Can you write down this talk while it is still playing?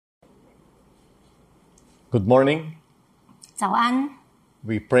Good morning. 早安。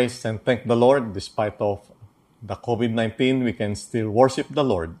 We praise and thank the Lord. Despite of the COVID-19, we can still worship the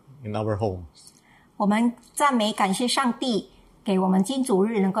Lord in our homes. 我们赞美感谢上帝，给我们金主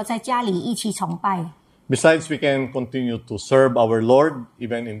日能够在家里一起崇拜。 Besides, we can continue to serve our Lord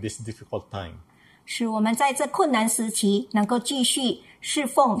even in this difficult time. 使我们在这困难时期能够继续侍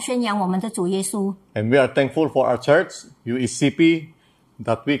奉、宣扬我们的主耶稣。 And we are thankful for our church, UECP,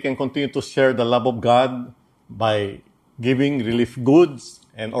 that we can continue to share the love of God by giving relief goods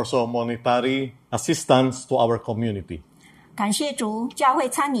and also monetary assistance to our community. 感谢主，教会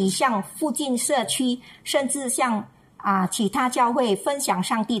参与向附近社区，甚至向其他教会分享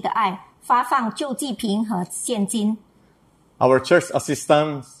上帝的爱，发放救济品和现金。 Our church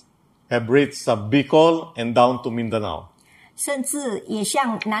assistants have reached Bicol and down to Mindanao. 甚至也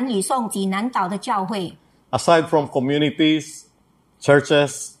向南吕宋及南岛的教会。 Aside from communities,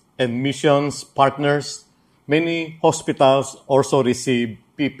 churches, and missions partners, many hospitals also receive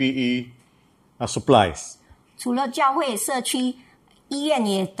PPE supplies. 除了教会、社区、医院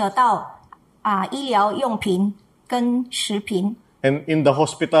也得到医疗用品跟食品。 And in the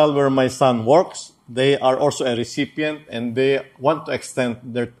hospital where my son works, they are also a recipient and they want to extend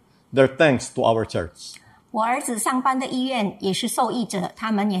their thanks to our church. 我儿子上班的医院也是受益者，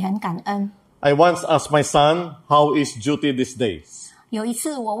他们也很感恩。 I once asked my son, how is duty these days? 有一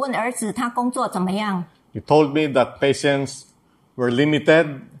次我问儿子他工作怎么样， He told me that patients were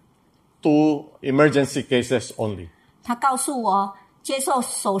limited to emergency cases only. 他告诉我接受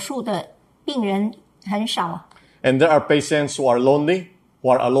手术的病人很少， And there are patients who are lonely,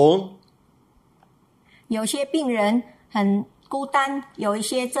 who are alone. 有些病人很孤单，有一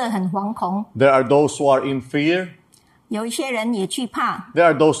些很惶恐， There are those who are in fear. 有一些人也惧怕， There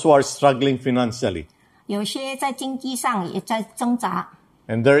are those who are struggling financially. 有些在经济上也在挣扎。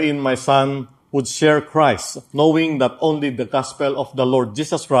 And therein my son would share Christ, knowing that only the gospel of the Lord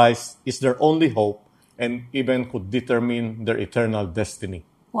Jesus Christ is their only hope and even could determine their eternal destiny.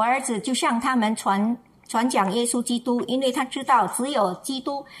 我儿子就向他们传讲耶稣基督，因为他知道只有基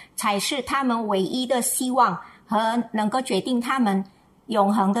督才是他们唯一的希望和能够决定他们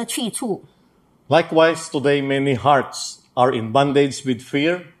永恒的去处。 Likewise, today many hearts are in bondage with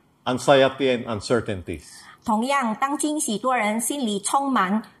fear, anxiety, and uncertainties. 同样，当今许多人心里充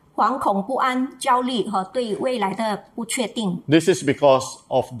满惶恐不安、焦虑和对未来的不确定。 This is because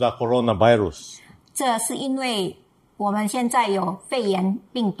of the coronavirus. 这是因为我们现在有肺炎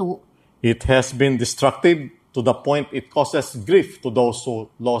病毒， It has been destructive to the point it causes grief to those who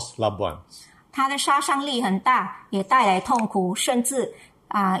lost loved ones. 它的杀伤力很大，也带来痛苦，甚至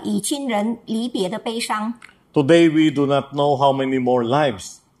与亲人离别的悲伤。 Today we do not know how many more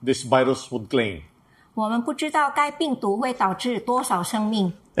lives this virus would claim. 我们不知道该病毒会导致多少生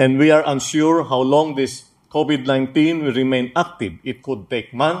命， And we are unsure how long this COVID-19 will remain active. It could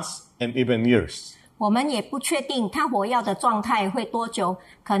take months and even years. 我们也不确定它活跃的状态会多久，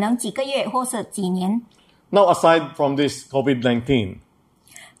可能几个月或是几年。 Now, aside from this COVID-19,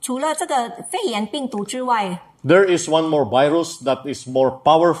 除了这个肺炎病毒之外， there is one more virus that is more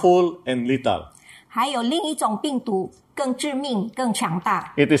powerful and lethal. 还有另一种病毒更致命、更强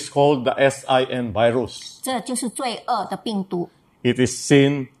大， It is called the SIN virus. 这就是罪恶的病毒， It is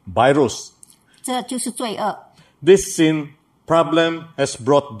sin virus. 这就是罪恶。 This sin problem has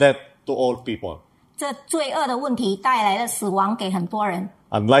brought death to all people. 这罪恶的问题带来了死亡给很多人。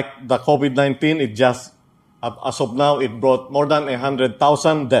 Unlike the COVID-19, as of now, it brought more than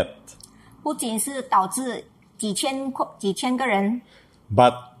 100,000 deaths. 不仅是导致几千个人，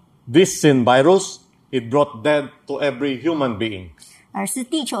 But this sin virus, it brought death to every human being. 而是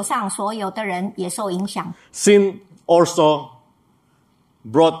地球上所有的人也受影响。 Sin also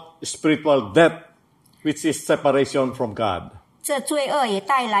brought spiritual death, which is separation from God. 这罪恶也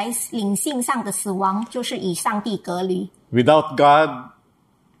带来灵性上的死亡，就是与上帝隔离。 Without God,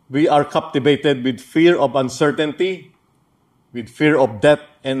 we are captivated with fear of uncertainty, with fear of death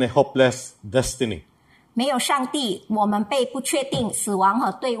and a hopeless destiny. 没有上帝，我们被不确定、死亡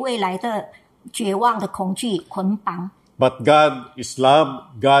和对未来的绝望的恐惧捆绑。 But God is love,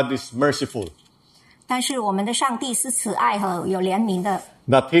 God is merciful. 但是我们的上帝是慈爱和有怜悯的，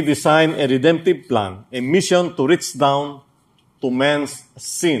 That He designed a redemptive plan, a mission to reach down to man's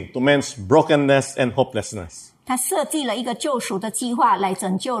sin, to man's brokenness and hopelessness. 他设计了一个救赎的计划来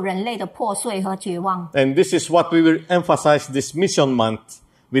拯救人类的破碎和绝望。 And this is what we will emphasize this mission month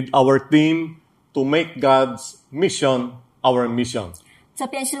with our theme to make God's mission our mission. 这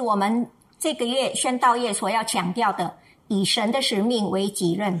便是我们这个月宣道月所要强调的，以神的使命为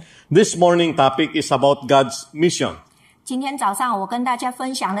己任。 This morning topic is about God's mission. 今天早上我跟大家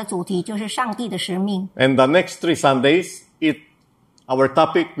分享的主题就是上帝的使命。 And the next 3 Sundays, our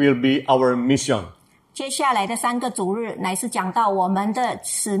topic will be our mission. 接下来的3个主日乃是讲到我们的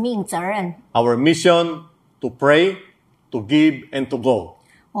使命责任。 Our mission to pray, to give, and to go.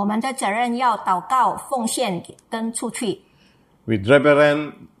 我们的责任要祷告、奉献跟出去。 With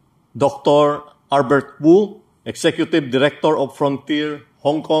Reverend Dr. Albert Wu, Executive Director of Frontier,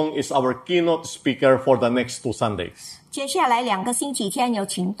 Hong Kong, is our keynote speaker for the next 2 Sundays. 接下来2个星期天有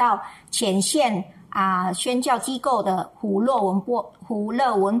请到前线宣教机构的胡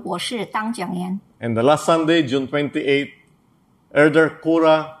乐文博士当讲员。 And the last Sunday, June 28, Elder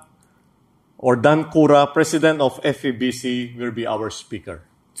Kura or Dan Kura, President of FEBC, will be our speaker.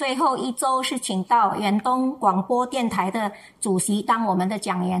 最后一周是请到远东广播电台的主席当我们的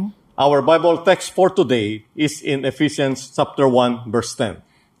讲员。 Our Bible text for today is in Ephesians chapter 1, verse 10.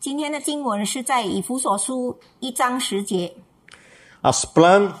 今天的经文是在以弗所书1章10节。 As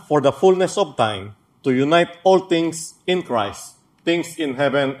planned for the fullness of time to unite all things in Christ, things in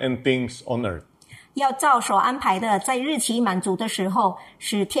heaven and things on earth. 要照所安排的，在日期满足的时候，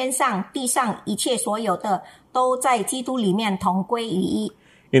使天上地上一切所有的都在基督里面同归于一。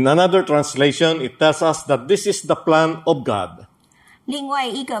 In another translation, it tells us that this is the plan of God. 另外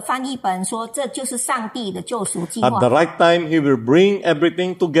一个翻译本说，这就是上帝的救赎计 At 划。 the right time, He will bring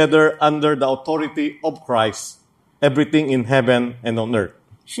everything together under the authority of Christ, everything in heaven and on earth.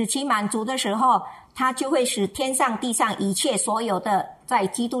 使其满足的时候，他就会使天上地上一切所有的在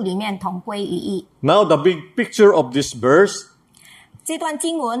基督里面同归于一。 Now, the big picture of this verse, 这段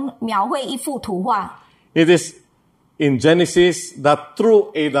经文描绘一幅图画， it is in Genesis that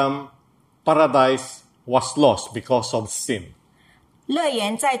through Adam, paradise was lost because of sin. 乐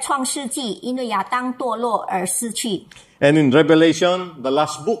园在创世纪因为亚当堕落而失去。 And in Revelation, the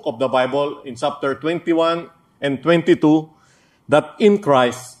last book of the Bible, in chapter 21 and 22, that in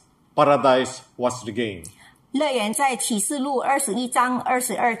Christ, paradise was regained. 乐园在启示录21章、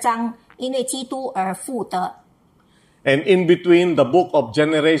22章因为基督而复得。 And in between the book of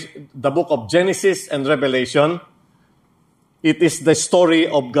Genesis and Revelation, it is the story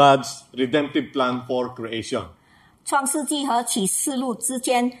of God's redemptive plan for creation. 创世纪和启示录之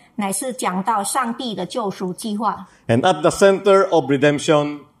间乃是讲到上帝的救赎计划。 And at the center of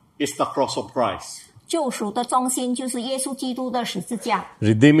redemption is the cross of Christ, 救赎的中心就是耶稣基督的十字架，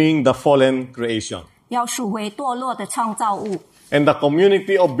 redeeming the fallen creation. 要赎回堕落的创造物。 And the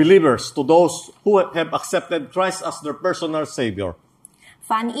community of believers, to those who have accepted Christ as their personal Savior,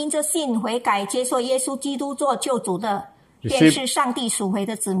 凡因着信悔改接受耶稣基督做救主的，便是上帝赎回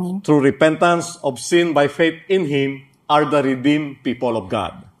的子民。 through repentance of sin by faith in Him, are the redeemed people of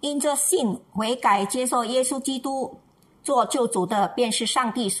God. 因着信悔改接受耶稣基督做救主的，便是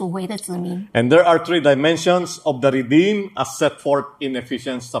上帝赎回的子民。 And there are 3 dimensions of the redeemed as set forth in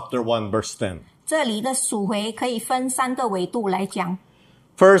Ephesians chapter 1, verse 10. 这里的赎回可以分3个维度来讲。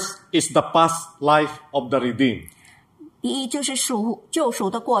 First is the past life of the redeemed, 第一就是救赎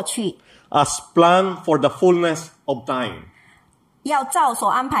的过去， as planned for the fullness of time. 要照所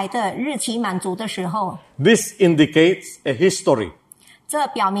安排的日期满足的时候， This indicates a history. 这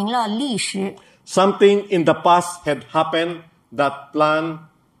表明了历史。 Something in the past had happened, that plan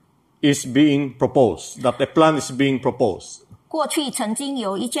is being proposed, that a plan is being proposed. 过去曾经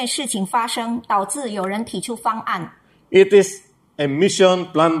有一件事情发生，导致有人提出方案。 It is a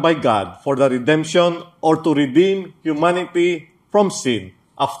mission planned by God for the redemption or to redeem humanity from sin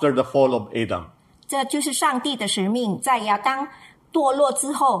after the fall of Adam. 这就是上帝的使命，在亚当堕落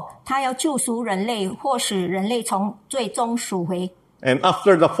之后，他要救赎人类，或使人类从最终赎回。 And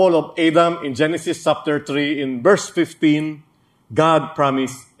after the fall of Adam in Genesis chapter 3 in verse 15, God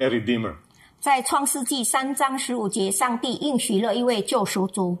promised a redeemer. 在创世纪3章15节，上帝应许了一位救赎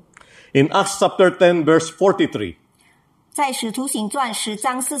主。 In Acts chapter 10 verse 43, 在使徒行传10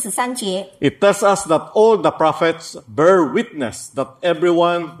章43节， it tells us that all the prophets bear witness that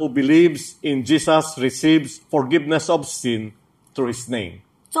everyone who believes in Jesus receives forgiveness of sin through his name.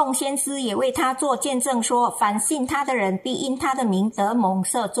 众先知也为他做见证说，凡信他的人必因他的名得蒙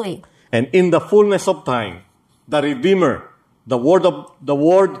赦罪。 And in the fullness of time, the Redeemer, the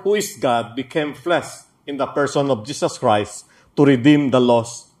Word who is God, became flesh in the person of Jesus Christ to redeem the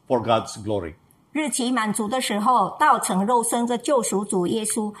lost for God's glory. 日期满足的时候，道成肉身的救赎主耶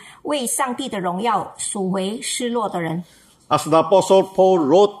稣，为上帝的荣耀赎回失落的人。 As the Apostle Paul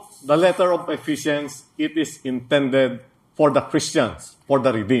wrote the letter of Ephesians, it is intended for the Christians, for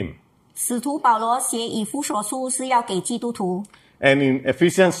the redeemed. 使徒保罗写以弗所书是要给基督徒。 And in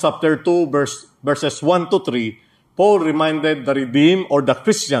Ephesians chapter 2, verses 1 to 3, Paul reminded the redeemed or the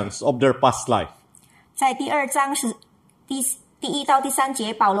Christians of their past life. 在第2章第1到第3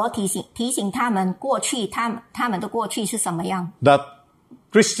节，保罗提醒他们过去他们的过去是什么样。That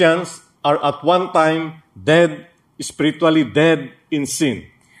Christians are at one time dead, spiritually dead in sin,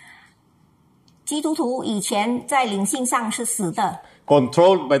 基督徒以前在灵性上是死的，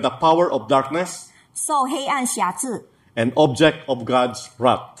 controlled by the power of darkness, 受黑暗辖制， an object of God's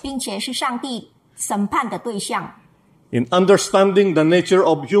wrath. 并且是上帝审判的对象。In understanding the nature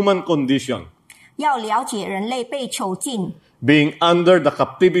of human condition, 要了解人类被囚禁 being under the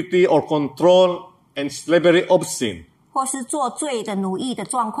captivity or control and slavery of sin, 或是做罪的奴役的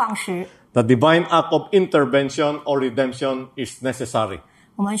状况时， the divine act of intervention or redemption is necessary.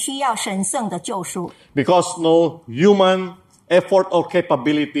 我们需要神圣的救赎， Because no human effort or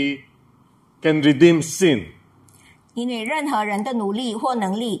capability can redeem sin. 因为任何人的努力或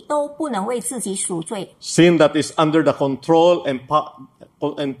能力都不能为自己赎罪。 Sin that is under the control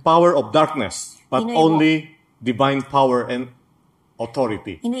and power of darkness, but only divine power and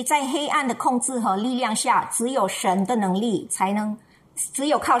authority. 因为在黑暗的控制和力量下，只有神的能力才能，只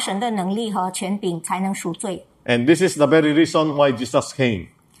有靠神的能力和权柄才能赎罪。 And this is the very reason why Jesus came,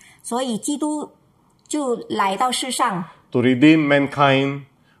 所以基督就来到世上， to redeem mankind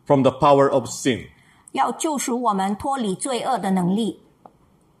from the power of sin. 要救赎我们脱离罪恶的能力。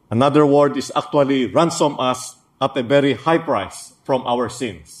 Another word is actually ransom us at a very high price from our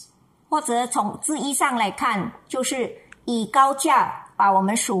sins. 或者从字义上来看，就是以高价把我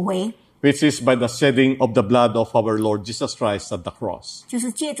们赎回， Which is by the shedding of the blood of our Lord Jesus Christ at the cross. 就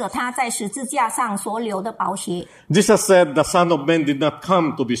是借着他在十字架上所流的宝血。 Jesus said the Son of Man did not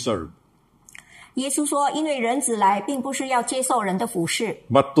come to be served, 耶稣说，因为人子来并不是要接受人的服侍，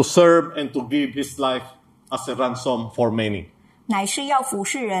 but to serve and to give his life as a ransom for many. 乃是要服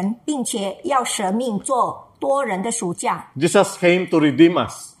侍人，并且要舍命做多人的赎价。 Jesus came to redeem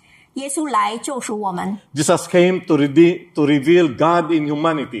us. 耶稣来救赎我们， Jesus came to reveal God in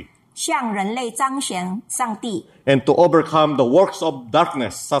humanity 向人类彰显上帝， and to overcome the works of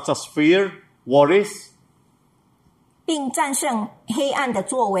darkness such as fear, worries, 并战胜黑暗的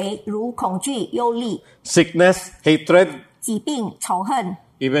作为，如恐惧、忧虑、 sickness, hatred, 疾病、仇恨，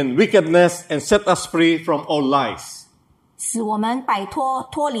 even wickedness, and set us free from all lies, 使我们摆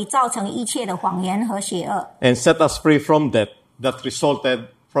脱离造成一切的谎言和邪恶， and set us free from death that resulted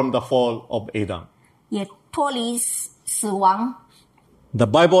from the fall of Adam. 也脱离死亡。 The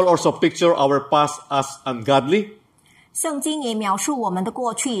Bible also pictures our past as ungodly, 圣经也描述我们的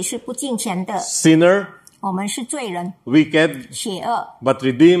过去是不敬虔的， sinner, 我们是罪人、 wicked, 邪恶， but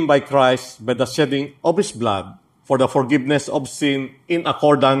redeemed by Christ by the shedding of his blood for the forgiveness of sin in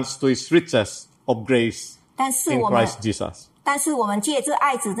accordance to his riches of grace 但是 in 我们 Christ Jesus. 借着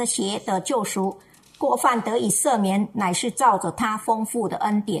爱子的血得救赎，过犯得以赦免，乃是照着他丰富的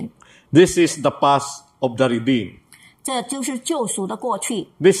恩典。 This is the past of the redeemed. 这就是救赎的过去，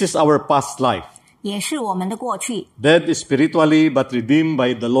 This is our past life. 也是我们的过去。 Dead spiritually but redeemed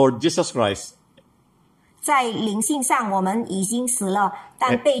by the Lord Jesus Christ. 在灵性上我们已经死了，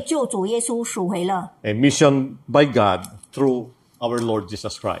但被救主耶稣赎回了。 A mission by God through our Lord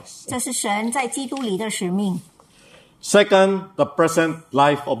Jesus Christ. 这是神在基督里的使命。 Second, the present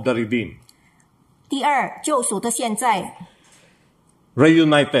life of the redeemed. 第二，救赎的现在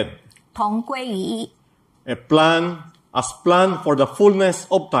Reunited. 同归于一， A plan for the fullness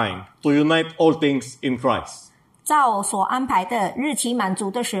of time to unite all things in Christ. 照所安排的日期满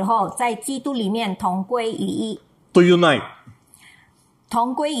足的时候，在基督里面同归于一。 To unite.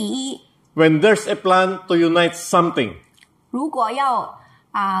 同归于一， When there's a plan to unite something, 如果要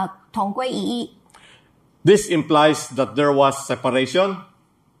同归于一， this implies that there was separation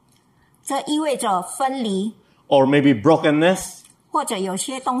这意味着分离， or maybe brokenness 或者有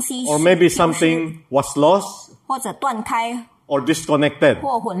些东西 or maybe 消失 something was lost 或者断开 or disconnected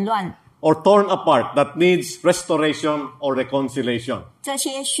或混乱， or torn apart that needs restoration or reconciliation. 这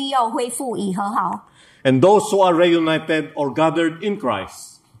些需要恢复与和好。 And those who are reunited or gathered in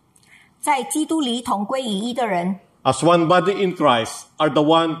Christ 在基督里同归于一的人， as one body in Christ are the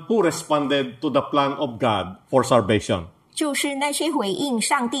one who responded to the plan of God for salvation. 就是那些回应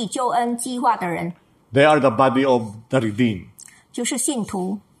上帝救恩计划的人， They are the body of the redeemed. 就是信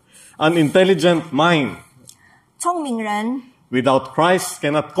徒。 An intelligent mind 聪明人 without Christ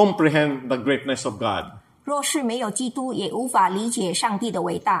cannot comprehend the greatness of God. 若是没有基督，也无法理解上帝的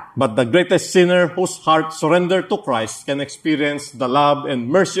伟大。 But the greatest sinner whose heart surrendered to Christ can experience the love and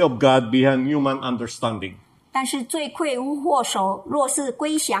mercy of God beyond human understanding. 但是罪魁祸首若是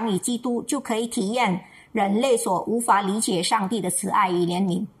归降于基督，就可以体验人类所无法理解上帝的慈爱与怜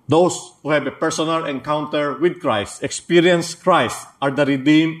悯。 Those who have a personal encounter with Christ, experience Christ, are the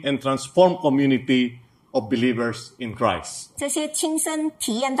redeemed and transformed community of believers in Christ. 这些亲身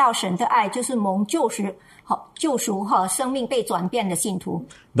体验到神的爱，就是蒙救赎和生命被转变的信徒。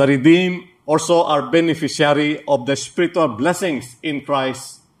The redeemed also are beneficiary of the spiritual blessings in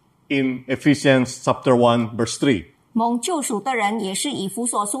Christ in Ephesians chapter 1 verse 3. 蒙救赎的人也是以弗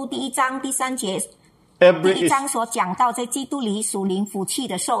所书第1章第3节第 Every 1章所讲到，在基督里属灵福气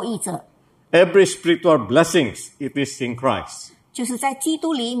的受益者， spiritual blessings, it is in Christ. 就是在基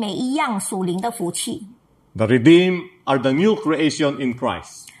督里每一样属灵的福气。The redeemed are the new creation in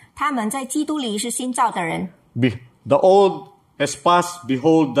Christ. 他们在基督里是新造的人， The old has passed,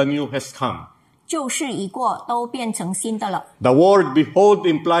 behold, the new has come. 旧事已过，都变成新的了。 The word behold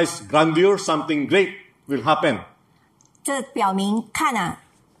implies grandeur, something great will happen. 这表明看啊，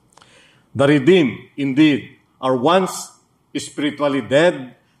 The redeemed, indeed, are once spiritually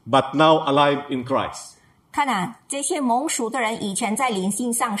dead, but now alive in Christ. 看啊，这些蒙赎的人以前在灵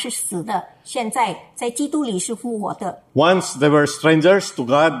性上是死的，现在在基督里是复活的。 Once they were strangers to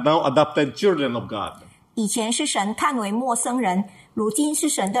God, now adopted children of God. 以前是神看为陌生人，如今是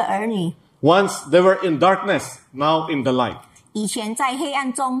神的儿女。 Once they were in darkness, now in the light. 以前在黑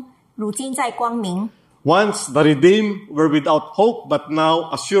暗中，如今在光明。 Once the redeemed were without hope, but now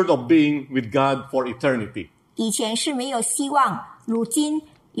assured of being with God for eternity. 以前是没有希望，如今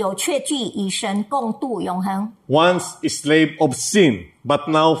有确据与神共度永恒。 Once a slave of sin, but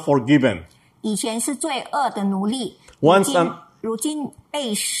now forgiven. 以前是罪恶的奴隶， Once 如今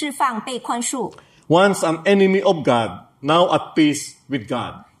被释放、被宽恕。 Once an enemy of God, now at peace with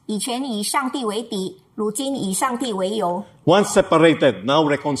God. 以前以上帝为敌，如今以上帝为友。 Once separated, now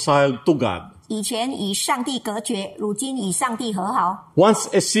reconciled to God. 以前与上帝隔绝，如今与上帝和好。 Once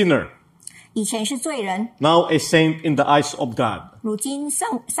a sinner, 以前是罪人， now a saint in the eyes of God. 如今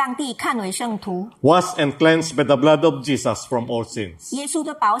上帝看为圣徒。 Washed and cleansed by the blood of Jesus from all sins. 耶稣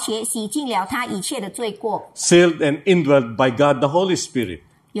的宝血洗净了他一切的罪过， Sealed and indwelled by God the Holy Spirit.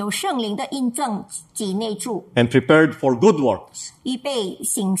 有圣灵的印证己内住， And prepared for good works 预备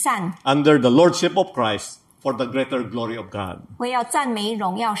行善， under the lordship of Christ for the greater glory of God. 为要赞美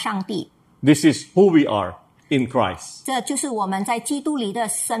荣耀上帝。 This is who we are in Christ. 这就是我们在基督里的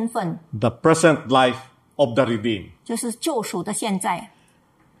身份， The present life of the redeemed. 就是救赎的现在。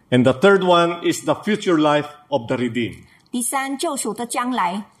 And the third one is the future life of the redeemed. 第三，救赎的将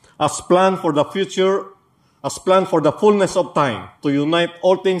来， As planned for the future, as planned for the fullness of time to unite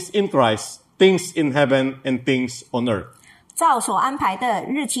all things in Christ, things in heaven and things on earth. 照所安排的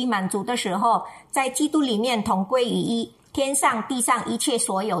日期满足的时候，在基督里面同归于一，天上地上一切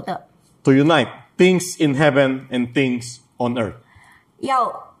所有的， To unite things in heaven and things on earth.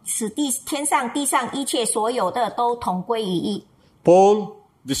 要使天上地上一切所有的都同归于一。 Paul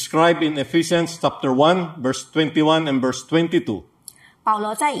described in Ephesians chapter 1, verse 21 and verse 22. 保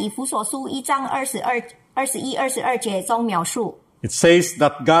罗在以弗所书1章21、22节中描述， It says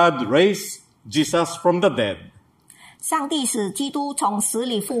that God raised Jesus from the dead 上帝使基督从死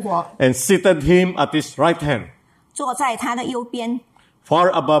里复活， and seated him at his right hand, 坐在他的右边，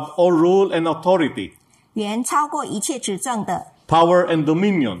 far above all rule and authority, 远超过一切执政的、 power and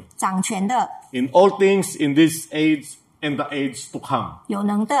dominion, 掌权的、 in all things in this age and the age to come, 有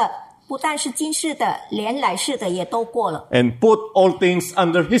能的，不但是今世的，连来世的也都过了。 and put all things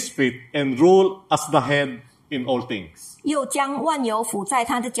under his feet and rule as the head in all things. 又将万有伏在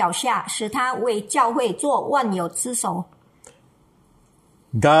他的脚下，使他为教会做万有之首。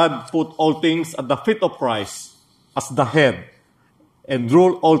 God put all things at the feet of Christ as the head and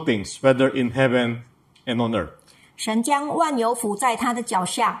rule all things, whether in heaven and on earth. 神将万有伏在他的脚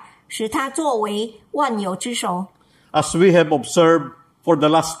下，使他作为万有之首。 As we have observed for the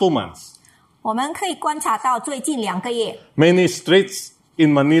last 2 months, 我们可以观察到最近2个月， many streets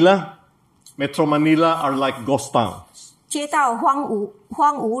in Manila, Metro Manila, are like ghost towns. 街道荒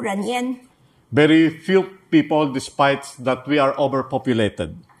无人烟， Very few people, despite that we are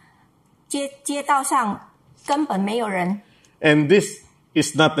overpopulated. 街道上根本没有人。 And this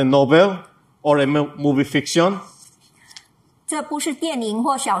is not a novel or a movie fiction, 这不是电影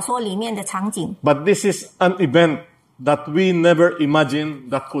或小说里面的场景， but this is an event that we never imagined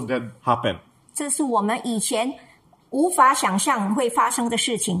that could have happened. 这是我们以前无法想象会发生的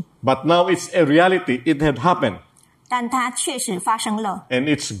事情， But now it's a reality. It had happened. 但它确实发生了， And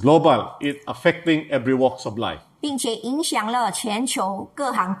it's global. It's affecting every walks of life. 并且影响了全球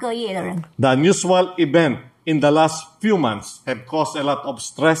各行各业的人。 The unusual event in the last few months have caused a lot of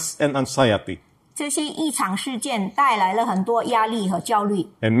stress and anxiety. 这些异常事件带来了很多压力和焦虑，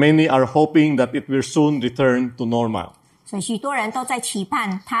 And many are hoping that it will soon return to normal. 所以许多人都在期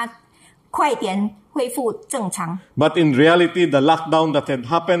盼它快点恢复正常。 But in reality, the lockdown that had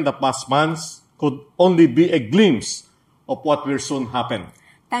happened the past months could only be a glimpse of what will soon happen.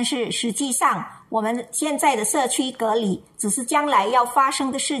 但是实际上，我们现在的社区隔离只是将来要发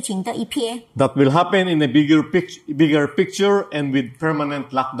生的事情的一瞥， That will happen in a bigger picture and with permanent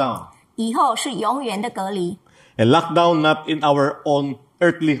lockdown. 以后是永远的隔离。 A lockdown not in our own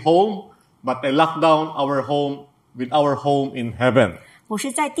earthly home, but a lockdown with our home in heaven. 不是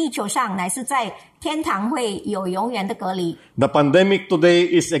在地球上，乃是在天堂会有永远的隔离。 The pandemic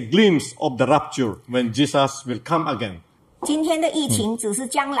today is a glimpse of the rapture when Jesus will come again 今天的疫情只是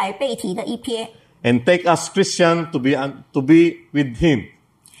将来被提的一瞥， and take us Christian to be with him.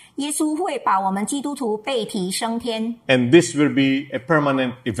 耶稣会把我们基督徒被提升天， And this will be a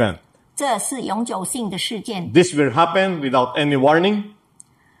permanent event. 这是永久性的事件。 This will happen without any warning,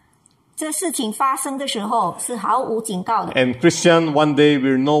 这事情发生的时候是毫无警告的， and Christian one day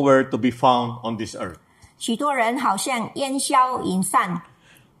will nowhere to be found on this earth. 许多人好像烟消云散，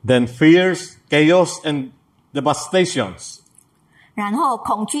 Then fears, chaos, and devastations, 然后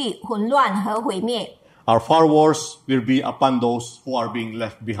恐惧、混乱和毁灭 our far worse will be upon those who are being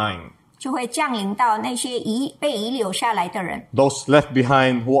left behind. 就会降临到那些被遗留下来的人。 Those left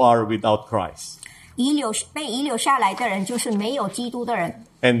behind who are without Christ. 被遗留下来的人就是没有基督的人。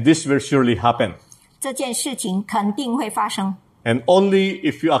 And this will surely happen. 这件事情肯定会发生， And only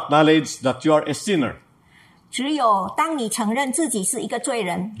if you acknowledge that you are a sinner, 只有当你承认自己是一个罪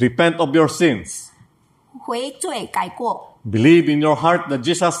人， repent of your sins, 悔罪改过， believe in your heart that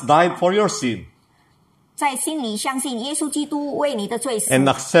Jesus died for your sin, 在心里相信耶稣基督为你的罪死， and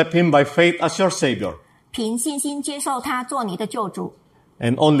accept him by faith as your Savior. 凭信心接受他做你的救主，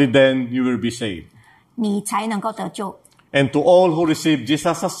 And only then you will be saved. 你才能够得救。 And to all who receive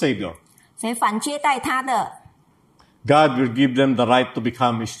Jesus as Savior, 谁反接待他的， God will give them the right to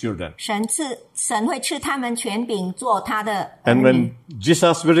become his children. 神会赐他们权柄做他的儿 And 女。 when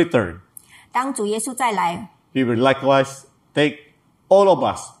Jesus will return, 当主耶稣再来， he will likewise take all of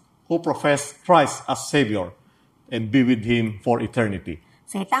us who profess Christ as Savior and be with him for eternity.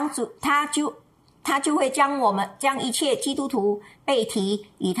 所以他就会将一切基督徒被提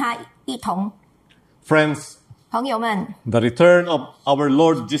与他一同。 Friends, 朋友们， the return of our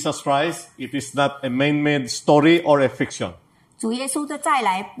Lord Jesus Christ, it is not a man-made story or a fiction. 主耶稣的再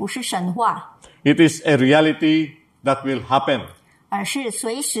来不是神话， It is a reality that will happen. 而是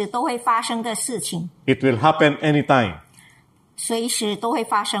随时都会发生的事情， It will happen anytime. 随时都会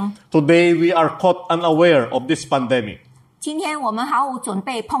发生。 Today, we are caught unaware of this pandemic. 今天我们毫无准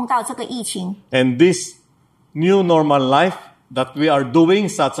备碰到这个疫情， And this new normal life that we are doing,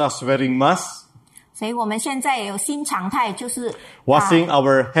 such as wearing masks, 所以我们现在有新常态，就是washing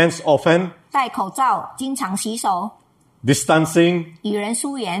our hands often, 戴口罩、经常洗手、 distancing, 与人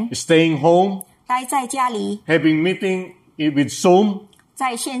疏远、 staying home, 待在家里、 having meeting with Zoom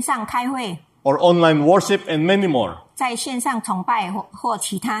在线上开会、 or online worship, and many more, 在线上崇拜或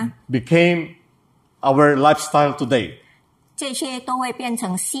其他， became our lifestyle today. 这些都会变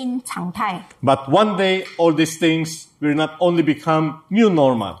成新常态。 But one day, all these things will not only become new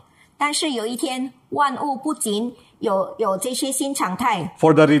normal. 但是有一天，万物不仅有这些新常态，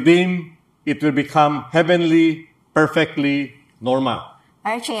 For the redeemed, it will become heavenly, perfectly normal.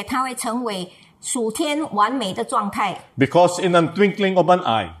 而且它会成为属天完美的状态。 Because in a twinkling of an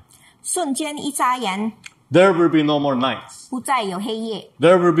eye, 瞬间一眨眼， there will be no more nights. 不再有黑夜，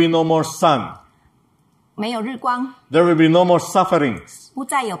 There will be no more sun. 没有日光， There will be no more sufferings, 不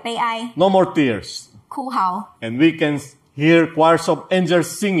再有悲哀、 no more tears. 哭嚎。 And we can hear choirs of angels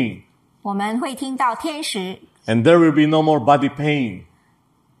singing. 我们会听到天使， And there will be no more body pain.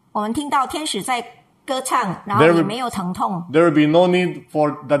 我们听到天使在歌唱，然后 There will- 也没有疼痛， There will be no need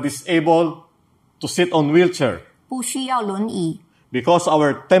for the disabled to sit on wheelchair. 不需要轮椅， Because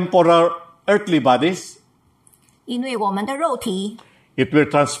our temporal earthly bodies, 因为我们的肉体 it will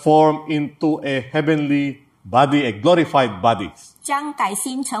transform into a heavenly body, a glorified body. 将改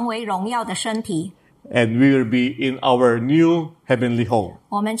新成为荣耀的身体。 And we will be in our new heavenly home,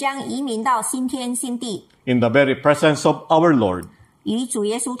 我们将移民到新天新地， in the very presence of our Lord, 与主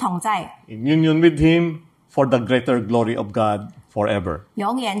耶稣同在， in union with him for the greater glory of God forever.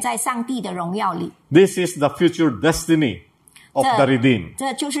 永远在上帝的荣耀里。 This is the future destiny of the redeemed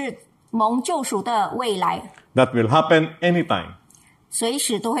这就是蒙救赎的未来， that will happen anytime, 随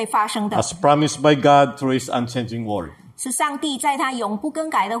时都会发生的， as promised by God through his unchanging word. 是上帝在他永不更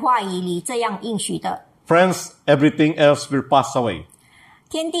改的话语里这样应许的。 Friends, everything else will pass away,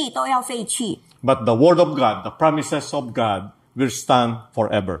 天地都要废去， but the word of God, the promises of God, will stand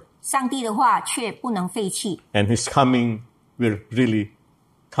forever. 上帝的话却不能废弃。 And his coming will really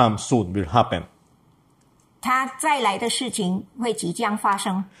come soon, will happen. 他再来的事情会即将发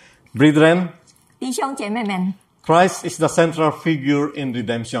生。 Brethren, 弟兄姐妹们， Christ is the central figure in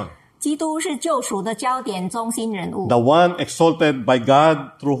redemption, 基督是救赎的焦点中心人物， the one exalted by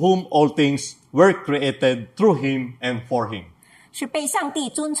God through whom all things were created through him and for him. 是被上帝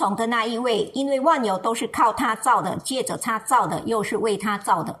尊崇的那一位，因为万有都是靠他造的，借着他造的，又是为他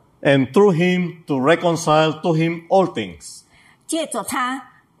造的。And through him to reconcile to him all things, 借着他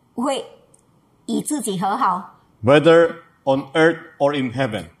会与自己和好， whether on earth or in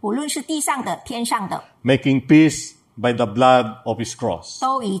heaven, 无论是地上的、天上的， making peace by the blood of his cross.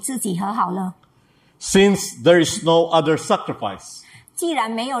 都与自己和好了。 Since there is no other sacrifice, 既然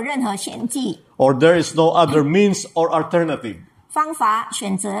没有任何献祭、 or there is no other means or alternative 方法、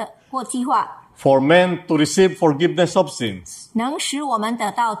选择或计划， for men to receive forgiveness of sins, 能使我们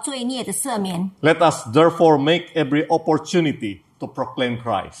得到罪孽的赦免， let us therefore make every opportunity to proclaim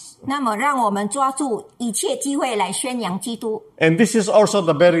Christ. 那么让我们抓住一切机会来宣扬基督。 And this is also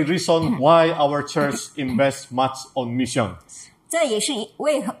the very reason why our church invests much on missions. 这也是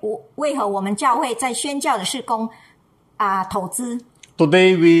为何我们教会在宣教的事工投资。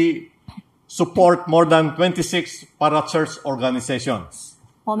 Today we support more than 26 parachurch organizations,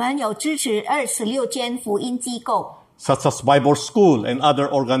 我们有支持26间福音机构， such as Bible School and other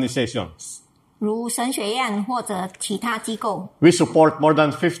organizations. 如神学院或者其他机构。 We support more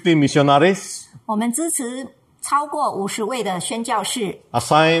than 50 missionaries 我们支持超过50位的宣教士，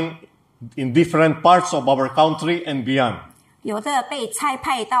 assigned in different parts of our country and beyond. 有的被差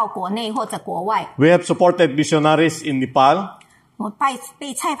派到国内或者国外。 We have supported missionaries in Nepal, 我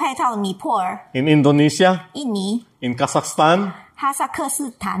被差派到尼泊尔、 in Indonesia, 印尼、 in Kazakhstan, 哈萨克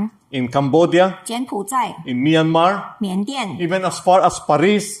斯坦、 in Cambodia, 柬埔寨、 in Myanmar, 缅甸、 even as far as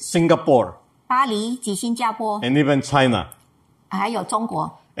Paris, Singapore, 巴黎及新加坡， and even China. 还有中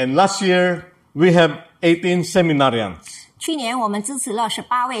国。 And last year, we have 18 seminarians. 去年我们支持了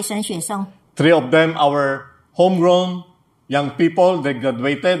18位神学生， 3 of them our homegrown young people, they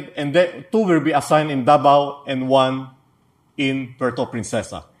graduated, and 2 will be assigned in Davao and 1 in Puerto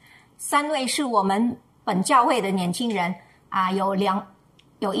Princesa. 3位是我们本教会的年轻人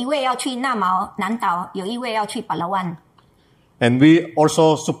有一位要去纳毛南岛，有一位要去巴拉万。 And we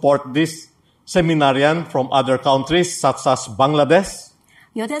also support this seminarian from other countries such as Bangladesh,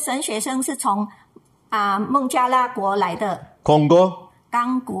 有的神学生是从孟加拉国来的， Congo,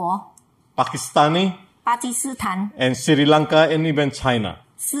 刚国、 Pakistani, 巴基斯坦、 and Sri Lanka, and even China.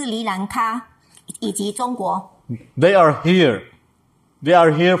 斯里兰卡以及中国。 They are here. They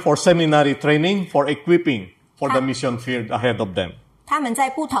are here for seminary training, for equipping for the mission field ahead of them. 他们在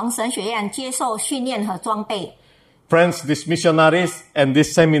不同神学院接受训练和装备。 Friends, these missionaries and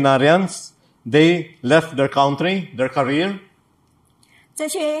these seminarians, they left their country, their career, 这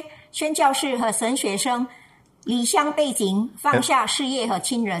些宣教士和神学生离乡背井，放下事业和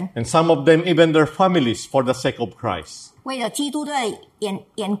亲人， and some of them even their families for the sake of Christ. 为了基督的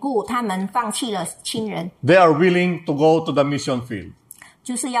缘故，他们放弃了亲人， They are willing to go to the mission field.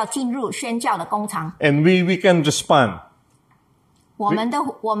 就是要进入宣教的工厂。 And we can respond.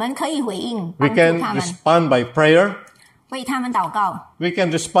 我们可以回应， We 帮助 can 他们， respond by prayer. 为他们祷告， We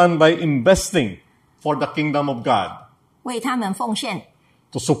can respond by investing for the kingdom of God 为他们奉献，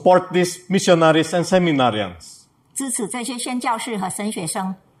 to support these missionaries and seminarians. 支持这些宣教士和神学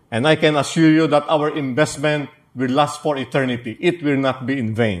生。 And I can assure you that our investment will last for eternity. It will not be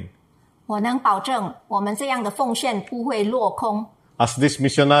in vain. 我能保证，我们这样的奉献不会落空。 As this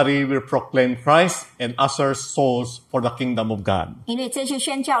missionary will proclaim Christ and usher souls for the kingdom of God. 因为这些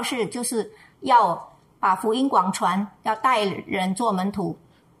宣教士就是要把福音广传，要带人做门徒。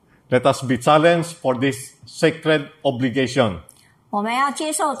 Let us be challenged for this sacred obligation. 我们要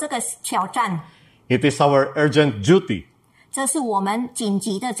接受这个挑战， It is our urgent duty 这是我们紧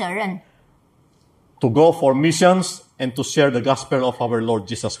急的责任， to go for missions and to share the gospel of our Lord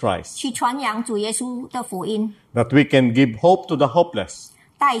Jesus Christ, 去传扬主耶稣的福音， that we can give hope to the hopeless,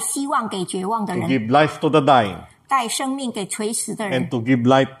 带希望给绝望的 to 人， give life to the dying, 带生命给垂死的人 and，to give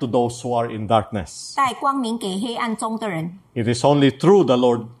light to those who are in darkness. 带光明给黑暗中的人。 It is only through the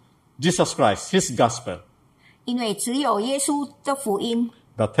Lord Jesus Christ, His gospel, 因为只有耶稣的福音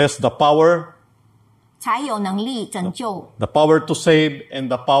that has the power 才有能力拯救， to save and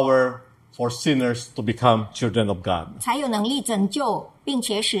the power for sinners to become children of God. 才有能力拯救，并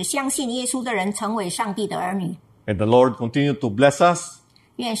且使相信耶稣的人成为上帝的儿女。 And the Lord continue to bless us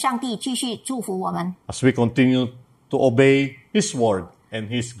愿上帝继续祝福我们， as we continue to obey His word and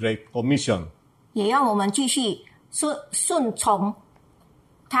His great commission. 也让我们继续顺从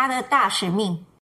他的大使命。